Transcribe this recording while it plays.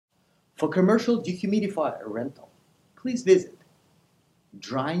For commercial dehumidifier rental, please visit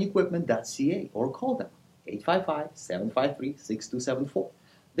dryingequipment.ca or call them 855-753-6274.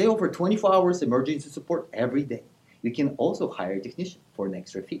 They offer 24 hours emergency support every day. You can also hire a technician for an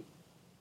extra fee.